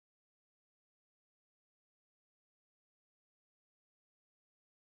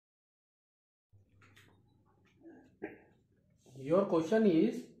Your question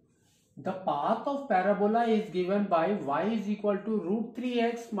is, the path of parabola is given by y is equal to root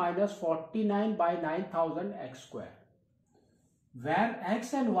 3x minus 49 by 9000 x square, where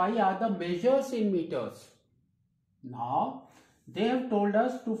x and y are the measures in meters. Now, they have told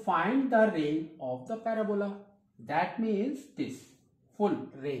us to find the range of the parabola. That means this full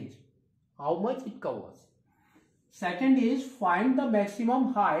range, how much it covers. Second is find the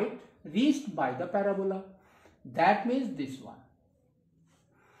maximum height reached by the parabola. That means this one.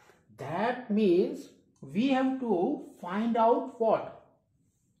 That means we have to find out what?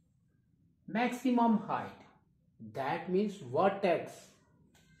 Maximum height. That means vertex.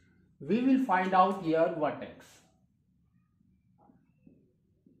 We will find out here vertex.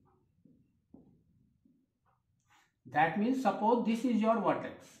 That means suppose this is your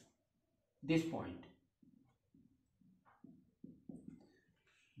vertex, this point.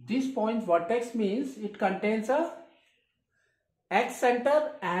 This point vertex means it contains a x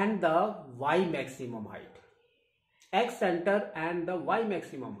center and the y maximum height. X center and the y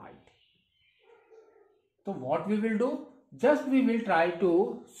maximum height. So what we will do? Just we will try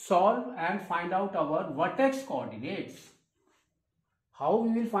to solve and find out our vertex coordinates. How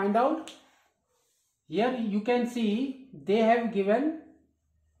we will find out? Here you can see they have given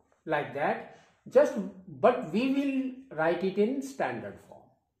like that, but we will write it in standard form.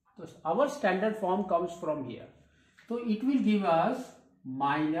 So our standard form comes from here. So it will give us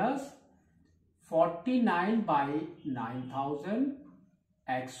minus 49 by 9000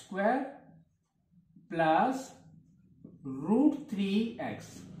 x square plus root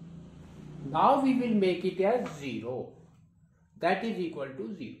 3x. Now we will make it as 0. That is equal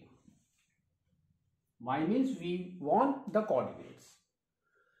to 0. Y means we want the coordinates.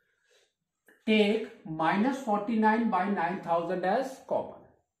 Take minus 49 by 9000 as common.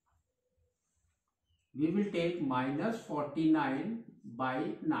 We will take minus 49 by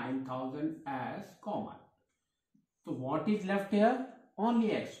 9000 as common. So what is left here?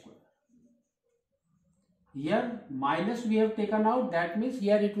 Only x square. Here minus we have taken out, that means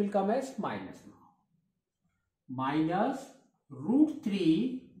here it will come as minus now. Minus root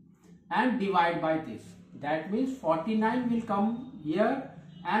 3 and divide by this. That means 49 will come here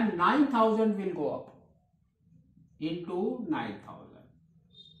and 9000 will go up into 9000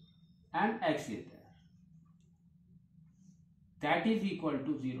 and x is there. That is equal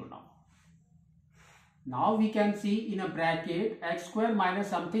to 0 now. Now we can see in a bracket x square minus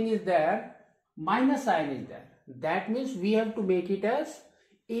something is there, minus sign is there. That means we have to make it as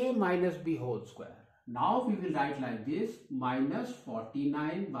a minus b whole square. Now we will write like this, minus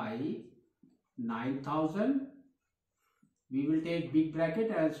 49 by 9000. We will take big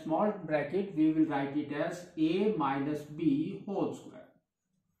bracket and small bracket. We will write it as a minus b whole square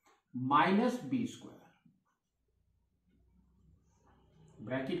minus b square.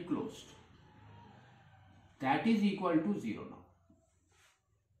 Bracket closed. That is equal to 0 now.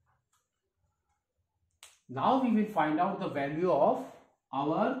 Now we will find out the value of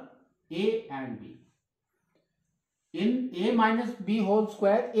our a and b. In a minus b whole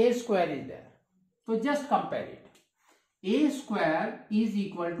square, a square is there. So just compare it. A square is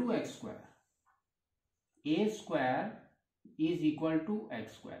equal to x square. A square is equal to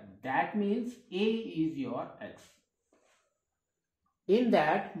x square. That means a is your x. In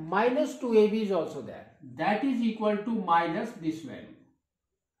that minus 2ab is also there. That is equal to minus this value.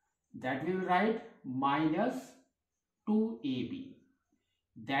 That we will write minus 2ab.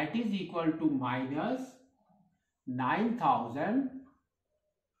 That is equal to minus 9000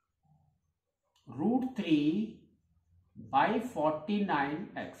 root 3 by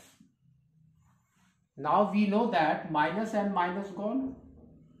 49x. Now we know that minus and minus gone,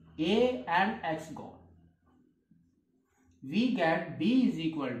 a and x gone. We get b is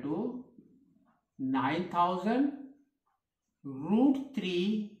equal to 9000 root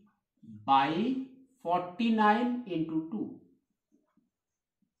 3 by 49 into 2.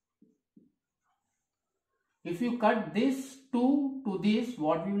 If you cut this 2 to this,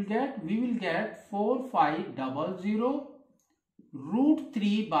 what we will get? We will get 4500 root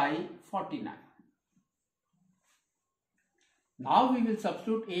 3 by 49. Now we will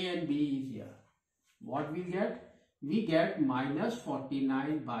substitute a and b is here. What we get? We get minus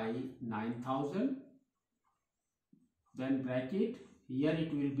 49 by 9000. Then bracket, here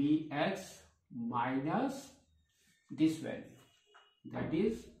it will be x minus this value. That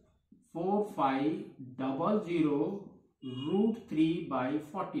is 4500 root 3 by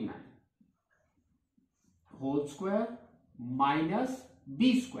 49 whole square minus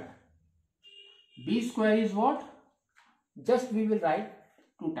b square. B square is what? Just we will write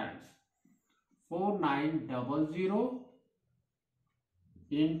 2 times. 4900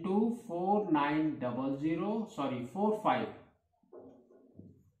 into 4900, sorry 45,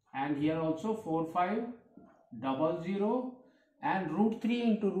 and here also 4500, and root 3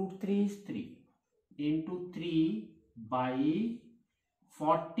 into root 3 is 3 into 3 by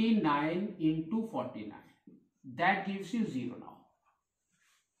 49 into 49. That gives you 0 now.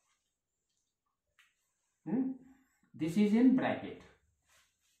 This is in bracket.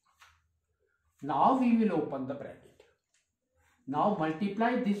 Now we will open the bracket. Now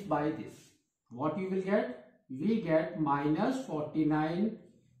multiply this by this. What you will get? We get minus 49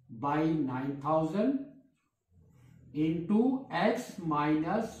 by 9000 into x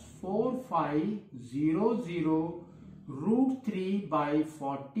minus 4500 root 3 by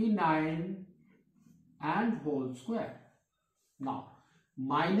 49 and whole square. Now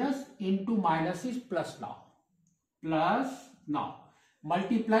minus into minus is plus now. Plus now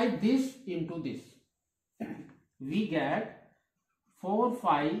multiply this into this. We get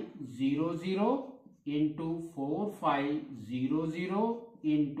 4500 into 4500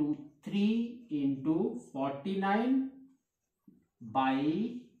 into 3 into 49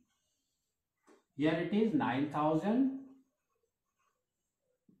 by, here it is 9000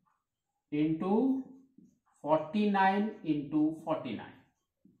 into 49 into 49.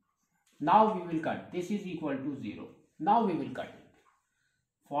 Now we will cut. This is equal to 0. Now we will cut it.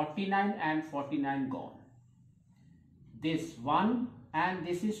 49 and 49 gone. This 1 and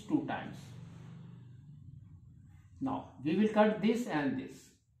this is 2 times. Now we will cut this and this.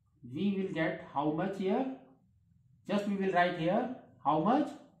 We will get how much here? Just we will write here how much?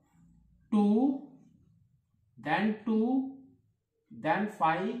 2, then 2, then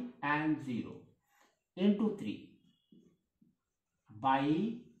 5 and 0 into 3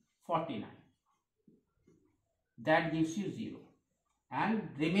 by 49. That gives you 0. And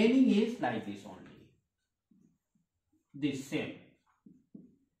remaining is like this only. This same.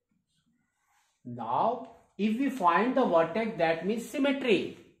 Now if we find the vertex, that means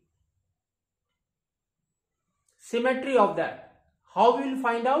symmetry. Symmetry of that. How we will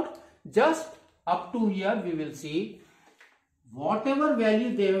find out? Just up to here we will see whatever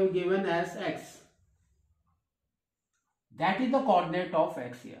value they have given as x. That is the coordinate of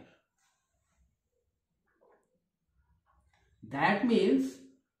x here. That means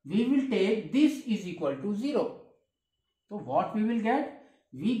we will take this is equal to 0. So what we will get?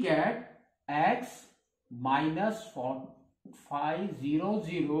 We get x minus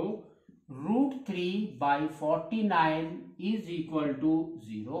 4500 root 3 by 49 is equal to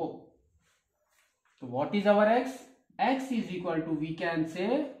 0. So what is our x? X is equal to, we can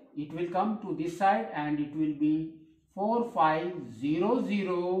say, it will come to this side and it will be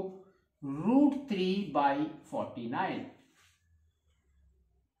 4500 root 3 by 49.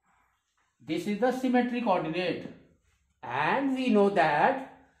 This is the symmetry coordinate, and we know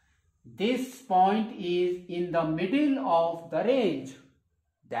that this point is in the middle of the range.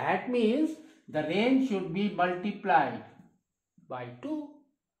 That means the range should be multiplied by 2.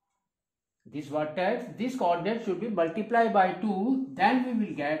 This vertex, this coordinate should be multiplied by 2, then we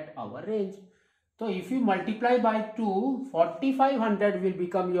will get our range. So if you multiply by 2, 4500 will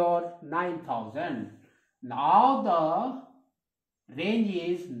become your 9000. Now the range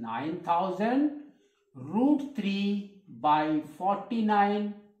is 9000 root 3 by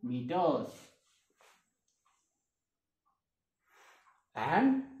 49 meters.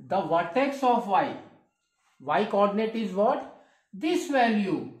 And the vertex of y coordinate is what? This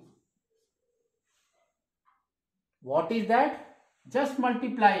value. What is that? Just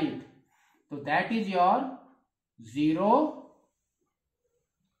multiply it. So that is your 0,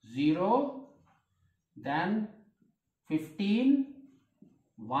 0, then 15,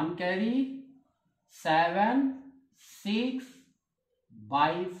 1 carry, 7, 6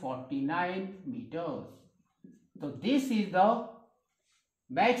 by 49 meters. So this is the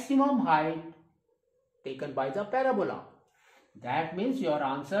maximum height taken by the parabola. That means your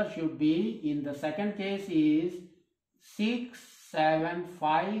answer should be, in the second case, is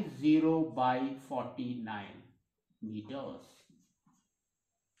 6750 by 49 meters.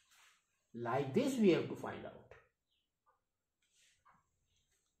 Like this we have to find out.